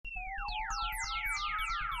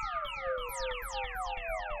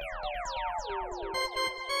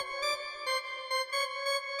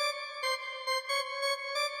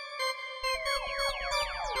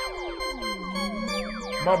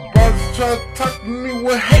My brothers try to talk to me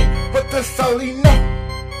with hate, but that's all he know.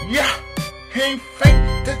 Yeah, he ain't fake,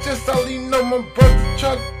 that's just all he know. My brothers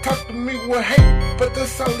try to talk to me with hate, but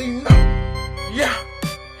that's all he know. Yeah,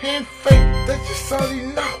 he ain't fake, that's just all he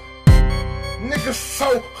know. Nigga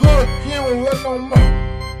so hood, he don't let no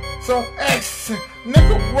more. So I'm asking,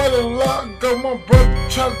 nigga, where the law go? My brother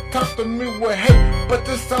try to talk to me with hate, but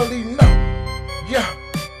that's all he know. Yeah,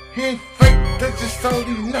 he ain't fake, that's just all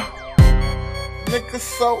he know. Nigga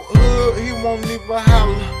so hood, he won't even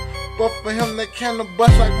holler. But for him, they kinda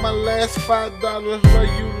bust like my last $5. Where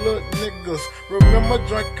you look, niggas. Remember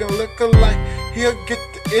drinking liquor like he'll get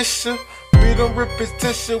the issue. Beat him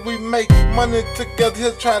repetition, we make money together.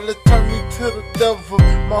 He'll try to turn me to the devil.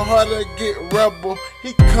 My heart'll get rebel.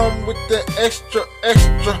 He come with the extra.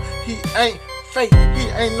 He ain't fake, he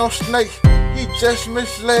ain't no snake. He just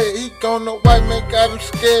misled. He gone, the white man got him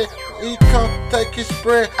scared. He come take his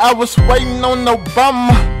bread. I was waiting on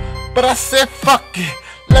Obama, but I said fuck it,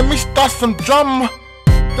 let me start some drama.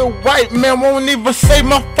 The white man won't even say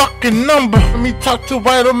my fucking number. Let me talk to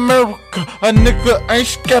white America, a nigga ain't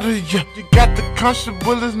scared of you. You got the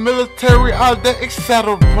constables, military, all that,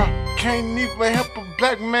 etc. Can't even help a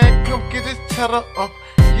black man come get his cheddar up.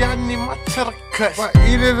 Yeah, I need my cheddar cut. I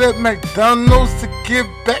eat it at McDonald's to give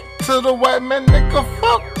back to the white man, nigga,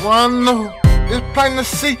 fuck one. It's plain to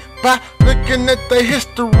see by looking at the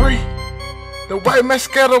history. The white man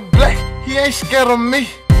scared of black, he ain't scared of me.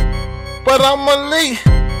 But I'ma leave,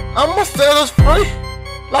 I'ma set us free,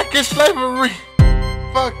 like it's slavery.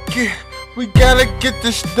 Fuck it, we gotta get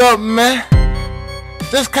this stuff, man.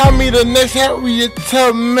 Just call me the next Harriet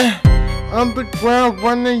Tubman. Underground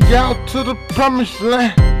running y'all to the promised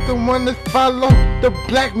land. The one that follow the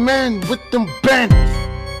black man with them bands.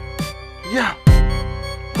 Yeah,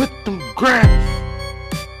 with them grants.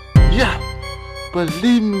 Yeah,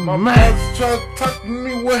 believe me, man. My brothers try to talk to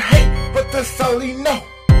me with hate, but that's all he know.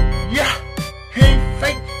 Yeah, he ain't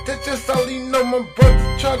fake, that's just all he know. My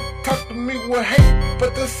brothers try to talk to me with hate,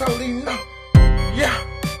 but that's all he know. Yeah,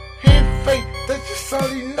 he ain't fake, that's just all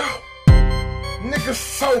he know. Nigga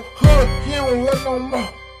so hood, he don't let no more.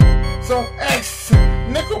 So I'm asking,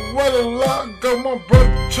 nigga, where the law go? My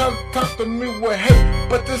brother try to talk to me with hate,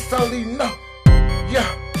 but that's all he know. Yeah,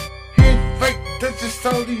 he ain't fake, that's just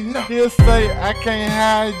all he know. He'll say, I can't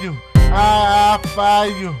hide you, I fire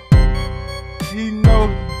you. He know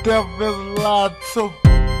death is a lie too.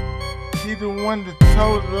 He the one that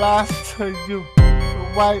told lies to you. The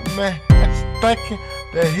white man is thinking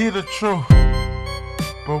that he the truth,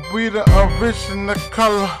 but we the original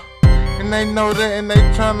color, and they know that, and they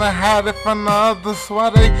tryna hide it from the others. Why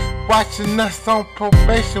they watching us on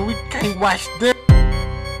probation? We can't watch them.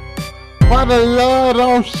 Why the love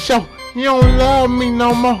don't show? You don't love me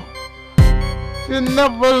no more. You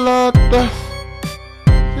never loved us.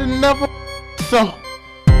 You never so.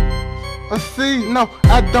 See, no,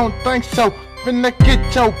 I don't think so. Finna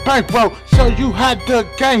get your bankroll, show you how the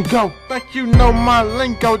game go. Think you know my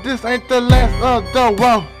lingo, this ain't the last of the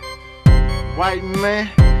world. White man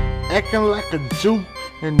acting like a Jew,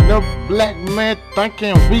 and the black man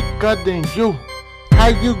thinking weaker than you. How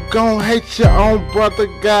you gon' hate your own brother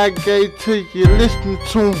God gave to you? Listen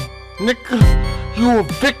to him, nigga, you a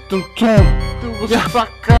victim to him.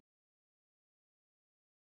 Yeah.